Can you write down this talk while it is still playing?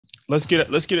let's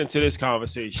get into this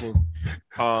conversation.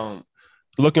 Um,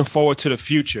 Looking forward to the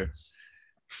future.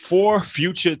 Four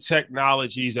future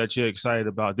technologies that you're excited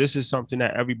about. This is something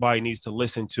that everybody needs to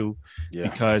listen to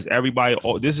because everybody.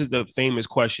 Oh, this is the famous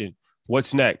question: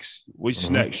 what's next? What's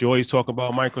next? You always talk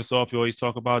about Microsoft. You always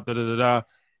talk about da da da da.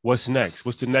 What's next?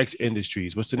 What's the next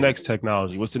industries? What's the next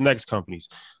technology? What's the next companies?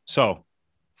 So,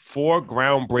 four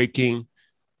groundbreaking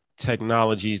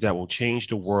technologies that will change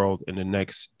the world in the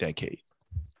next decade.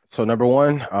 So number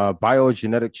one,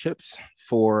 biogenetic chips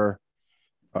for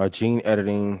gene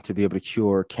editing to be able to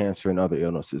cure cancer and other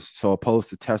illnesses. So opposed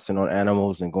to testing on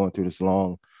animals and going through this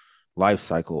long life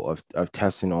cycle of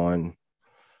testing on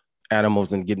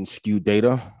animals and getting skewed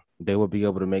data, they will be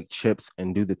able to make chips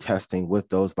and do the testing with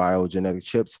those biogenetic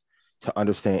chips to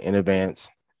understand in advance.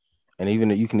 And even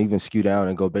you can even skew down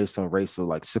and go based on race, so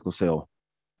like sickle cell,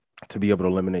 to be able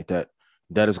to eliminate that.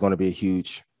 That is going to be a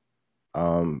huge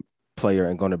player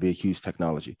and going to be a huge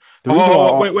technology.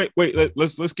 Wait.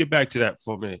 Let's get back to that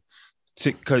for a minute,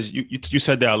 because you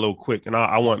said that a little quick, and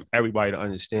I want everybody to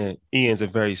understand. Ian's a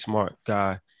very smart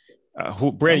guy.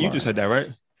 Brandon, you just said that, right?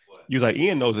 You was like,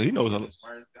 Ian knows it. He knows it.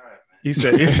 He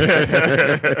said, I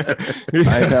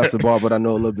ain't passed the ball, but I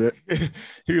know a little bit.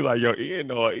 He was like, yo, Ian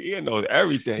knows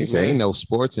everything. He said he knows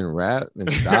sports and rap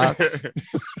and stocks.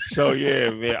 So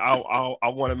yeah, man, I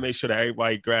want to make sure that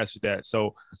everybody grasps that.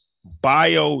 So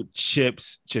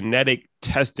biochips, genetic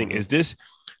testing,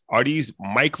 are these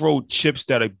microchips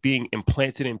that are being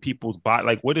implanted in people's body?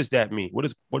 Like, what does that mean? What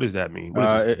does that mean?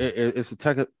 It's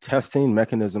a testing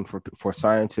mechanism for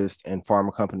scientists and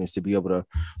pharma companies to be able to,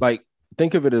 like,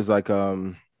 think of it as like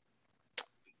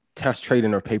test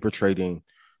trading or paper trading,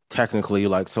 technically.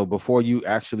 Like, so before you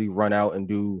actually run out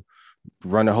and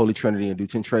run the Holy Trinity and do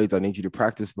 10 trades, I need you to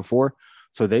practice before,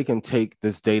 so they can take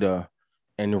this data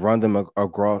and run them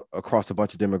across a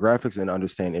bunch of demographics and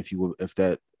understand if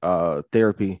that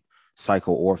therapy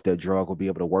cycle or if that drug will be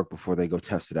able to work before they go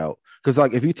test it out. Because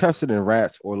like if you test it in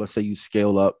rats, or let's say you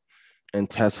scale up and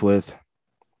test with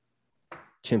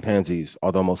chimpanzees,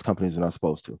 although most companies are not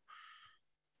supposed to,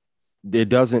 it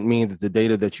doesn't mean that the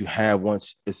data that you have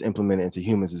once it's implemented into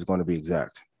humans is going to be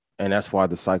exact. And that's why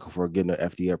the cycle for getting the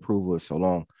FDA approval is so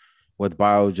long. With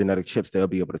biogenetic chips, they'll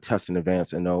be able to test in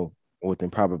advance and know within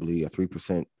probably a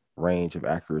 3% range of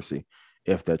accuracy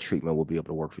if that treatment will be able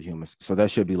to work for humans. So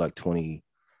that should be like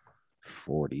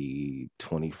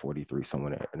 2043,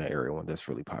 somewhere in that area, one that's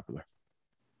really popular.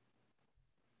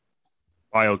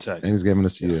 Biotech. And he's giving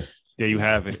us a year. There you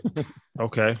have it.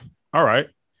 Okay. All right.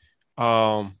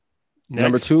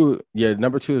 Number two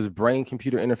is brain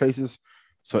computer interfaces.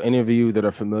 So any of you that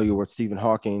are familiar with Stephen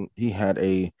Hawking, he had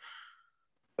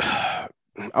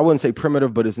I wouldn't say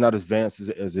primitive, but it's not as advanced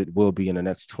as it will be in the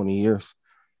next 20 years.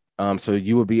 So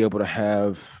you will be able to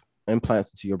have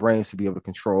implants into your brains to be able to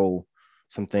control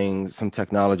some things, some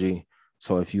technology.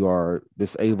 So if you are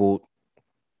disabled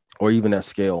or even at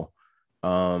scale,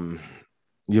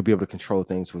 you'll be able to control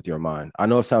things with your mind. I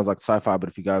know it sounds like sci-fi, but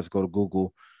if you guys go to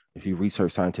Google, if you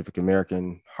research Scientific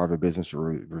American, Harvard Business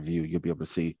Review, you'll be able to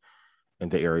see in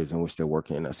the areas in which they're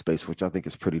working in that space, which I think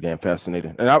is pretty damn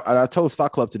fascinating. And I told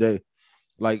Stock Club today,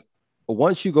 like,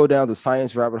 once you go down the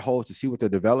science rabbit hole to see what they're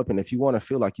developing, if you want to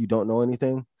feel like you don't know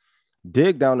anything,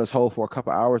 dig down this hole for a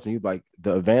couple hours and you like,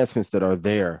 the advancements that are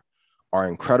there are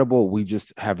incredible. We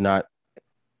just have not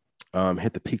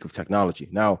hit the peak of technology.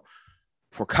 Now,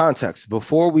 for context,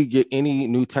 before we get any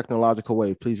new technological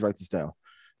wave, please write this down.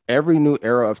 Every new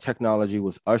era of technology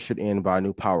was ushered in by a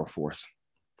new power force.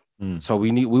 So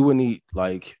we would need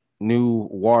like new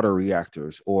water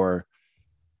reactors or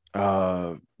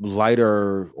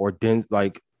lighter or dense,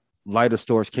 like lighter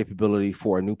storage capability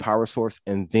for a new power source,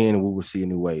 and then we will see a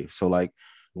new wave. So like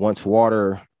once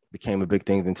water became a big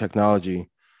thing, then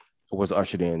technology was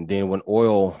ushered in. Then when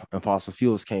oil and fossil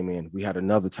fuels came in, we had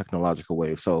another technological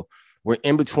wave. So we're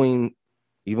in between.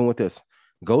 Even with this,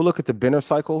 go look at the Benner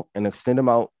cycle and extend them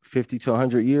out 50 to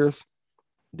 100 years.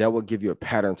 That will give you a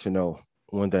pattern to know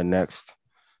when the next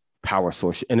power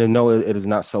source, and then no, it is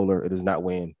not solar, it is not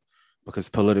wind, because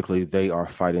politically they are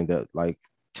fighting that like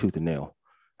tooth and nail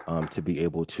to be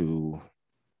able to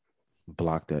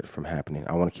block that from happening.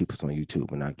 I want to keep us on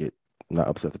YouTube and not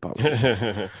upset the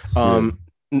politicians.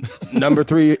 Number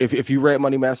three, if you read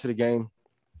Money Master the Game,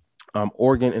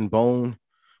 organ and bone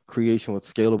creation with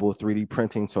scalable 3D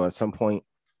printing. So at some point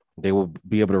they will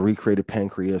be able to recreate a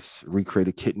pancreas, recreate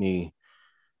a kidney.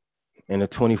 In the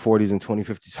 2040s and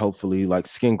 2050s, hopefully, like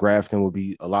skin grafting will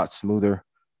be a lot smoother.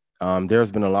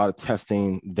 There's been a lot of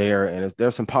testing there, and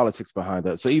there's some politics behind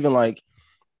that. So even like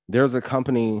there's a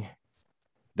company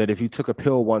that if you took a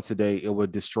pill once a day, it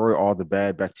would destroy all the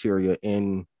bad bacteria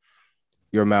in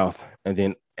your mouth. And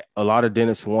then a lot of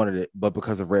dentists wanted it, but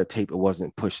because of red tape, it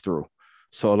wasn't pushed through.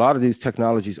 So a lot of these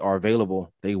technologies are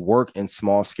available. They work in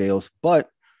small scales, but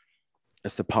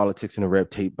it's the politics and the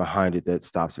red tape behind it that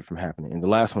stops it from happening. And the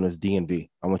last one is DNV.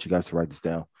 I want you guys to write this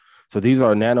down. So these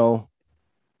are nano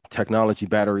technology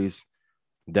batteries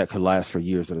that could last for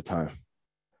years at a time.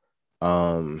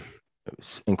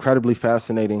 It's incredibly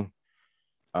fascinating.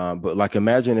 But like,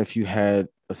 imagine if you had,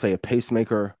 let's say, a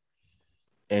pacemaker,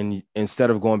 and instead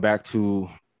of going back to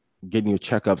getting your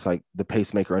checkups, like the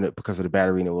pacemaker in it because of the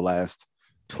battery, and it will last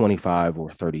 25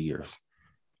 or 30 years.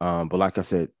 But like I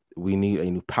said, we need a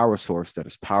new power source that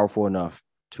is powerful enough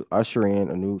to usher in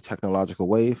a new technological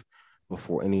wave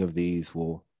before any of these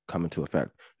will come into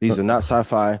effect. These are not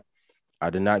sci-fi. I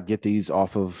did not get these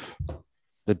off of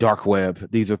the dark web.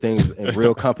 These are things in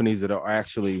real companies that are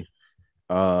actually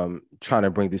trying to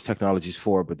bring these technologies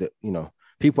forward, but that, you know,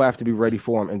 people have to be ready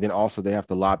for them. And then also they have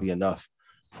to lobby enough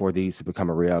for these to become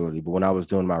a reality. But when I was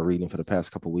doing my reading for the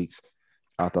past couple of weeks,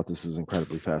 I thought this was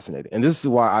incredibly fascinating. And this is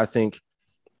why I think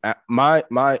I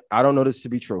don't know this to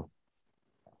be true,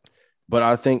 but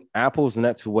I think Apple's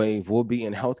next wave will be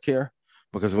in healthcare,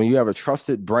 because when you have a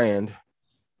trusted brand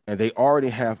and they already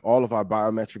have all of our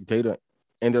biometric data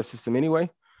in their system anyway,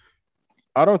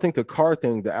 I don't think the car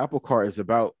thing, the Apple car, is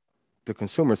about the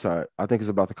consumer side. I think it's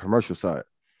about the commercial side.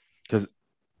 Because,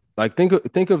 like,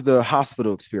 think of the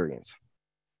hospital experience.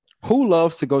 Who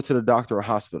loves to go to the doctor or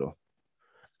hospital?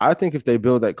 I think if they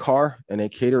build that car and they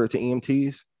cater it to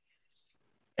EMTs,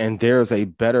 and there's a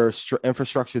better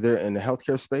infrastructure there in the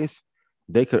healthcare space,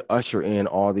 they could usher in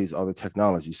all these other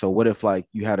technologies. So what if, like,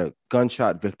 you had a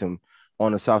gunshot victim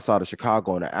on the south side of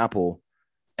Chicago and an Apple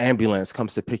ambulance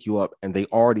comes to pick you up, and they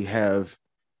already have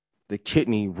the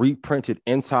kidney reprinted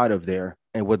inside of there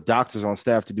and with doctors on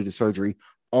staff to do the surgery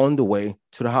on the way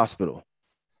to the hospital?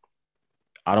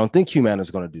 I don't think Humana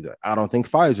is going to do that. I don't think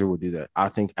Pfizer would do that. I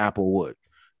think Apple would.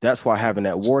 That's why having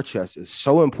that war chest is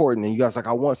so important. And you guys, like,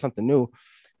 I want something new.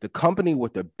 The company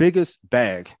with the biggest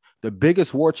bag, the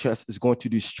biggest war chest, is going to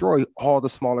destroy all the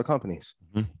smaller companies.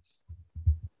 Mm-hmm.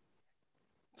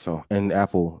 So, and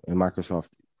Apple and Microsoft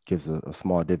gives a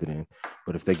small dividend,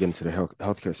 but if they get into the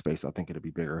healthcare space, I think it'll be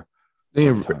bigger.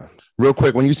 Real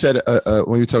quick, when you said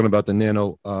when you're talking about the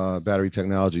nano battery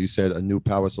technology, you said a new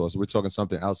power source. We're talking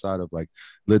something outside of like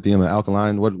lithium and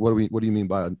alkaline. What do you mean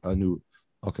by a new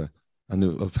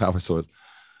power source?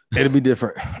 It'll be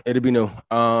different. It'll be new.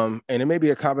 And it may be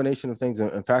a combination of things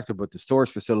in factor, but the storage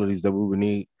facilities that we would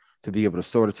need to be able to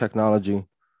store the technology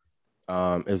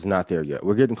is not there yet.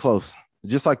 We're getting close.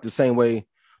 Just like the same way,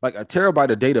 like a terabyte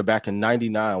of data back in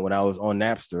 '99 when I was on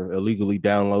Napster illegally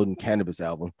downloading Cannabis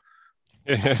album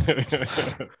would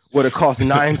have cost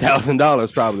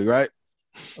 $9,000 probably, right?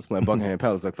 I was playing Buckingham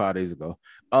Palace like 5 days ago.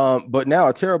 But now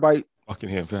a terabyte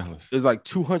Buckingham Palace is like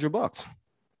 $200.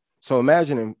 So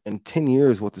imagine in 10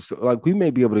 years what this, like, we may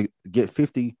be able to get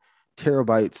 50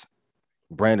 terabytes.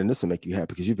 Brandon, this will make you happy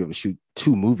because you'll be able to shoot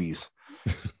 2 movies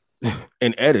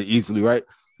and edit easily, right?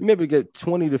 You may be able to get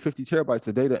 20 to 50 terabytes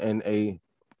of data and a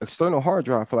external hard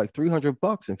drive for like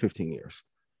 $300 in 15 years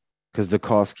because the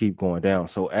costs keep going down.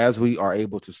 So as we are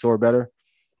able to store better,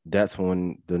 that's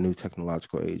when the new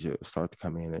technological age will start to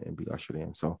come in and be ushered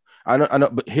in. So I know,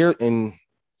 but here in,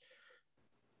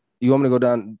 you want me to go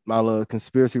down my little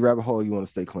conspiracy rabbit hole? Or you want to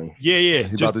stay clean? Yeah.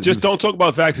 Just don't talk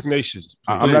about vaccinations.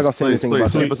 I'm not gonna say anything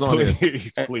about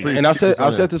that. Please. And I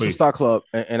said this with Stock Club,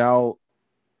 and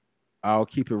I'll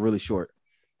keep it really short.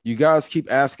 You guys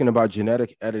keep asking about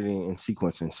genetic editing and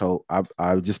sequencing, so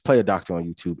I just play a doctor on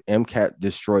YouTube. MCAT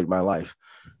destroyed my life,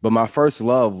 but my first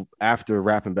love after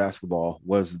rap and basketball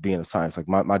was being a science. Like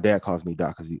my dad calls me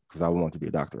doc because I wanted to be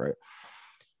a doctor, right?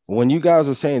 When you guys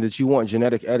are saying that you want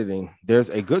genetic editing, there's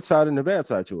a good side and a bad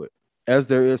side to it, as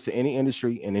there is to any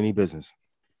industry and any business.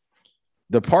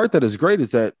 The part that is great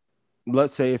is that,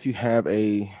 let's say if you have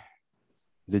a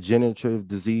degenerative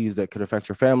disease that could affect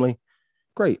your family,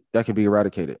 great, that can be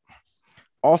eradicated.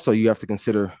 Also, you have to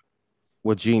consider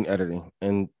with gene editing,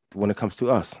 and when it comes to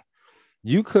us,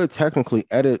 you could technically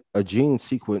edit a gene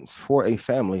sequence for a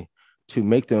family to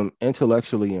make them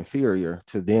intellectually inferior,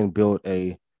 to then build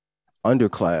a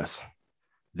underclass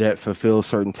that fulfills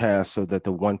certain tasks so that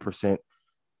the 1%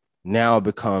 now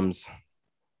becomes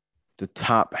the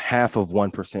top half of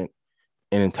 1%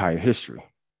 in entire history.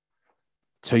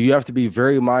 So you have to be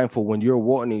very mindful when you're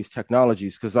wanting these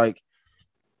technologies, because like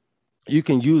you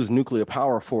can use nuclear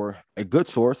power for a good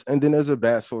source, and then there's a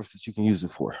bad source that you can use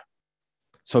it for.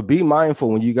 So be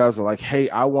mindful when you guys are like, hey,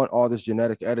 I want all this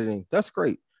genetic editing. That's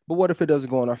great. But what if it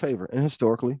doesn't go in our favor? And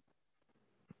historically,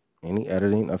 any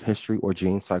editing of history or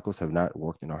gene cycles have not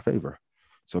worked in our favor.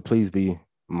 So please be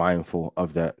mindful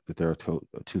of that there are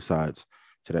two sides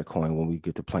to that coin when we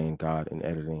get to playing God and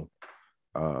editing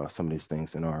some of these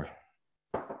things in our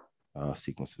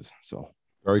sequences. So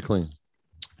very clean.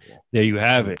 There you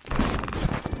have it.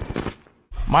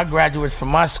 My graduates from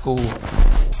my school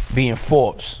being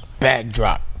Forbes, bag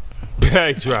drop.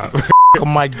 Bag drop. A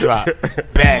mic drop,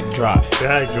 bag drop.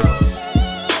 Bag drop.